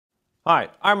Hi,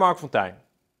 I'm Mark Fontijn,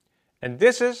 and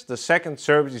this is the second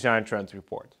Service Design Trend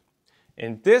Report.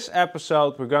 In this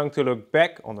episode, we're going to look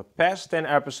back on the past 10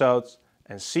 episodes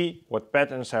and see what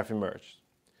patterns have emerged.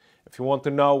 If you want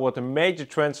to know what the major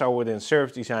trends are within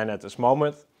service design at this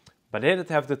moment, but didn't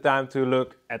have the time to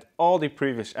look at all the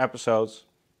previous episodes,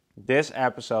 this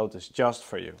episode is just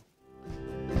for you.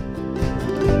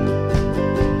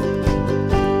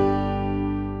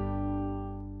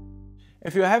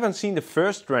 If you haven't seen the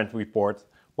first trend report,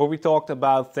 where we talked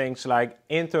about things like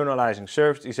internalizing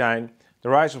service design, the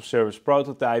rise of service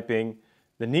prototyping,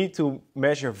 the need to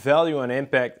measure value and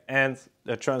impact, and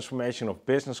the transformation of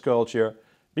business culture,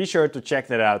 be sure to check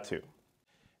that out too.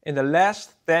 In the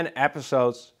last 10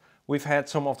 episodes, we've had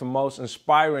some of the most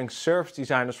inspiring service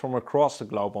designers from across the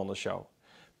globe on the show.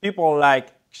 People like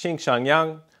Xing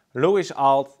Yang, Louis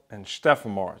Alt, and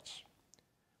Stefan Moritz.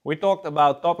 We talked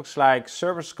about topics like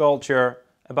service culture,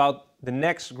 about the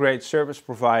next great service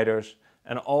providers,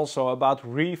 and also about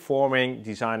reforming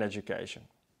design education.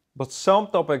 But some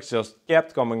topics just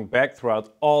kept coming back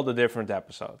throughout all the different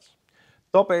episodes.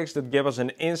 Topics that give us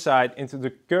an insight into the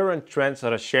current trends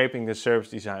that are shaping the service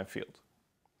design field.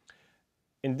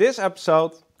 In this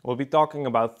episode, we'll be talking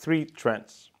about 3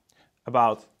 trends.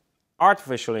 About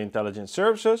artificial intelligence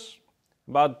services,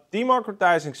 about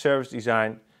democratizing service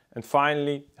design, and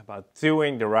finally, about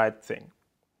doing the right thing.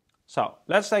 So,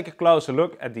 let's take a closer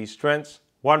look at these trends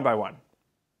one by one.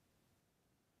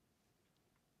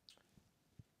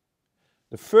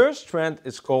 The first trend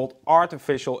is called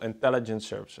artificial intelligence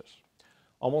services.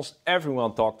 Almost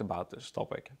everyone talked about this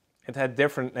topic. It had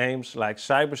different names like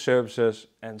cyber services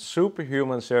and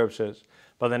superhuman services,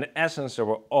 but in essence they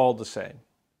were all the same.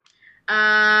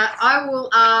 I will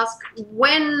ask,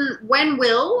 when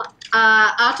will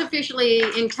artificially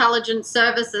intelligent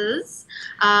services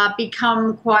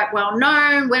become quite well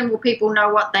known? When will people know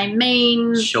what they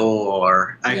mean?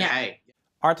 Sure. Okay. Yeah.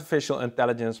 Artificial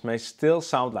intelligence may still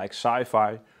sound like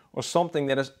sci-fi or something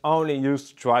that is only used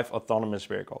to drive autonomous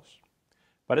vehicles.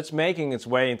 But it's making its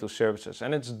way into services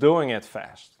and it's doing it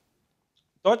fast.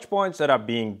 Touchpoints that are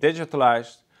being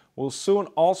digitalized will soon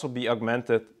also be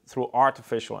augmented through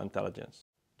artificial intelligence.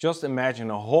 Just imagine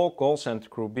a whole call center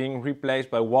crew being replaced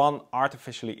by one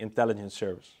artificially intelligent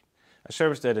service. A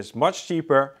service that is much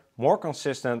cheaper, more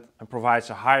consistent, and provides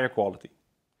a higher quality.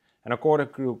 And according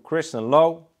to Kristen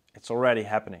Lowe, it's already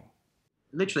happening.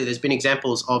 Literally, there's been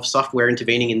examples of software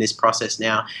intervening in this process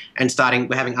now, and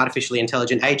we're having artificially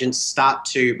intelligent agents start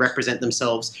to represent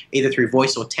themselves either through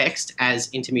voice or text as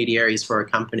intermediaries for a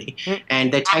company.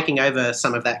 And they're taking over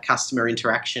some of that customer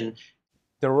interaction.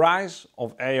 The rise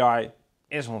of AI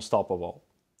is unstoppable.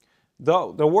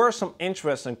 Though there were some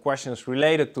interesting questions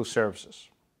related to services.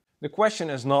 The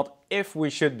question is not if we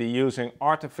should be using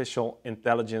artificial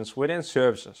intelligence within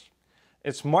services.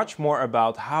 It's much more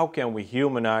about how can we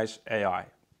humanize AI.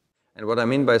 And what I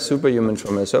mean by superhuman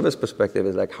from a service perspective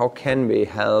is like how can we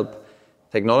help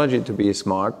technology to be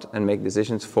smart and make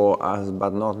decisions for us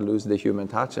but not lose the human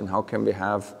touch, and how can we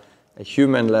have a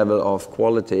human level of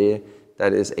quality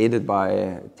that is aided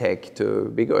by tech to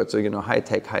be good. So, high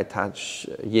tech, high touch,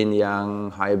 yin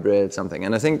yang, hybrid, something.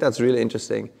 And I think that's really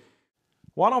interesting.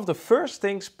 One of the first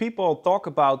things people talk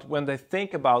about when they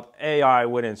think about AI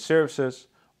within services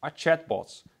are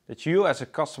chatbots that you as a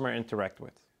customer interact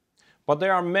with. But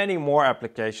there are many more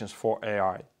applications for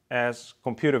AI, as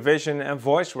computer vision and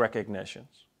voice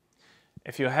recognitions.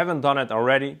 If you haven't done it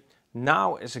already,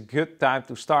 now is a good time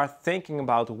to start thinking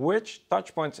about which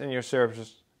touchpoints in your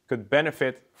services could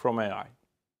benefit from AI.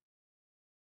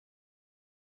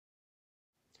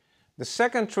 The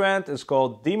second trend is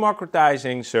called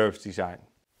democratizing service design.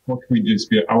 What can we do?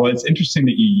 Well, it's interesting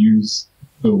that you use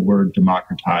the word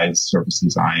democratize service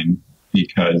design,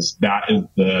 because that is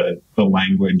the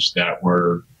language that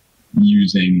we're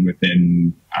using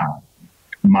within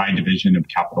my division of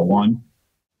Capital One.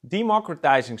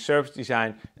 Democratizing service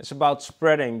design is about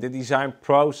spreading the design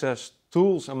process,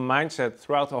 tools and mindset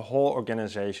throughout the whole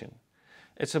organization.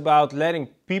 It's about letting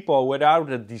people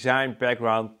without a design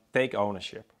background take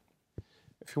ownership.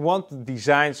 If you want to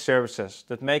design services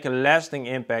that make a lasting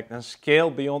impact and scale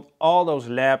beyond all those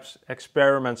labs,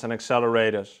 experiments and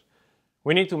accelerators,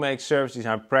 we need to make service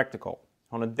design practical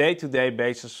on a day-to-day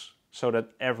basis so that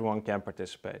everyone can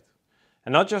participate.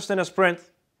 And not just in a sprint,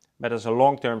 but as a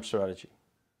long-term strategy.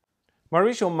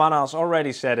 Mauricio Manas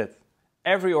already said it.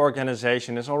 Every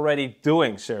organization is already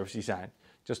doing service design,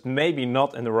 just maybe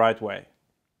not in the right way.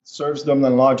 Service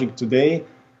dominant logic today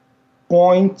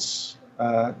points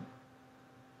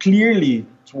clearly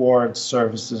towards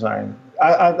service design.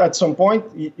 At some point,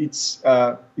 it's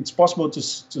possible to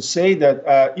say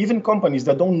that even companies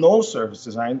that don't know service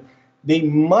design, they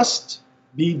must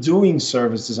be doing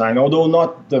service design, although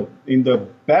not in the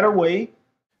better way.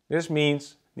 This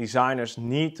means designers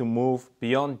need to move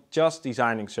beyond just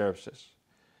designing services.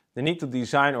 They need to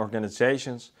design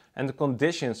organizations and the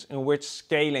conditions in which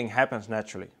scaling happens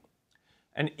naturally.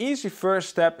 An easy first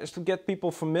step is to get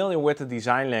people familiar with the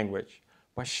design language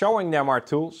by showing them our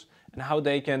tools and how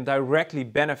they can directly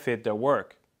benefit their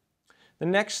work. The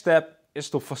next step is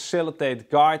to facilitate,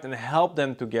 guide and help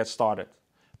them to get started,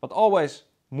 but always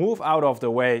move out of the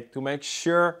way to make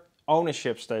sure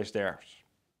ownership stays theirs.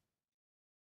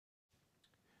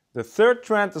 The third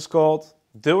trend is called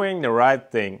doing the right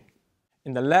thing.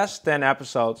 In the last 10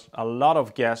 episodes, a lot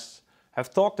of guests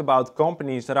have talked about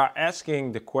companies that are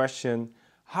asking the question,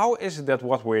 how is it that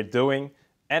what we're doing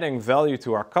adding value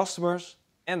to our customers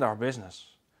and our business?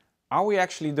 Are we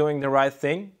actually doing the right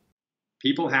thing?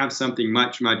 People have something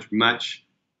much, much, much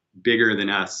bigger than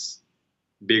us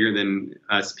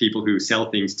people who sell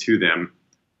things to them.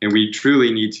 And we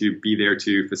truly need to be there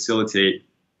to facilitate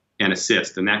and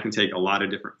assist. And that can take a lot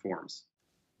of different forms.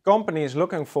 Companies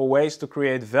looking for ways to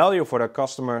create value for their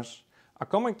customers are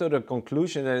coming to the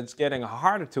conclusion that it's getting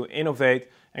harder to innovate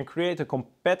and create a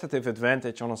competitive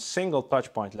advantage on a single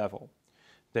touchpoint level.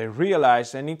 They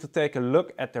realize they need to take a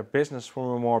look at their business from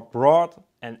a more broad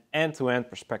and end-to-end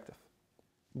perspective.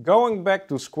 Going back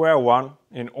to square one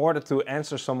in order to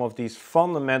answer some of these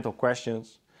fundamental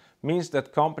questions means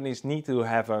that companies need to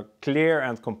have a clear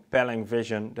and compelling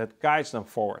vision that guides them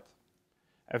forward.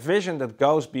 A vision that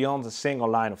goes beyond a single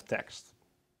line of text.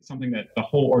 Something that the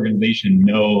whole organization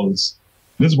knows,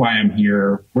 this is why I'm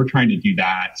here, we're trying to do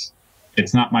that.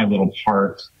 It's not my little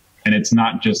part, and it's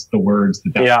not just the words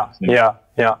that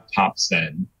top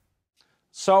said.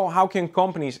 So how can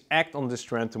companies act on this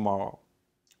trend tomorrow?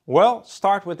 Well,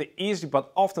 start with the easy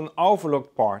but often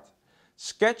overlooked part.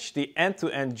 Sketch the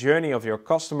end-to-end journey of your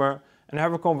customer and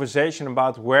have a conversation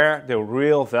about where the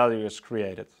real value is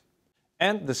created.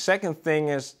 And the second thing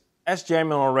is, as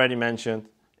Jamin already mentioned,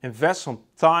 invest some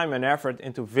time and effort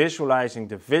into visualizing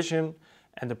the vision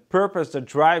and the purpose that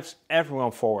drives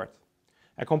everyone forward.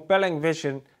 A compelling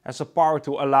vision has the power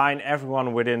to align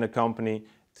everyone within the company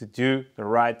to do the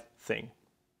right thing.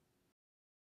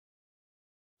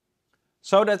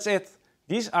 So that's it.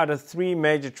 These are the three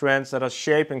major trends that are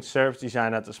shaping service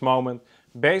design at this moment,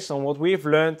 based on what we've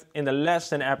learned in the last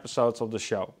 10 episodes of the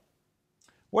show.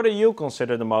 What do you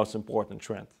consider the most important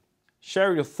trend?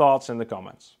 Share your thoughts in the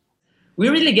comments. We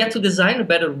really get to design a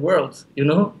better world, you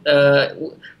know.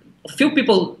 Few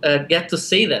people get to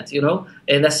say that, you know,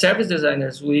 and as service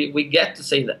designers, we get to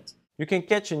say that. You can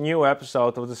catch a new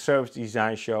episode of the Service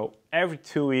Design Show every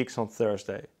 2 weeks on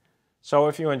Thursday. So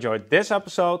if you enjoyed this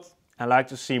episode and like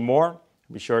to see more,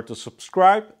 be sure to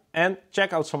subscribe and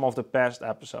check out some of the past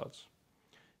episodes.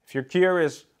 If you're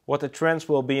curious what the trends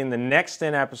will be in the next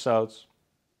 10 episodes,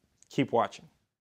 keep watching.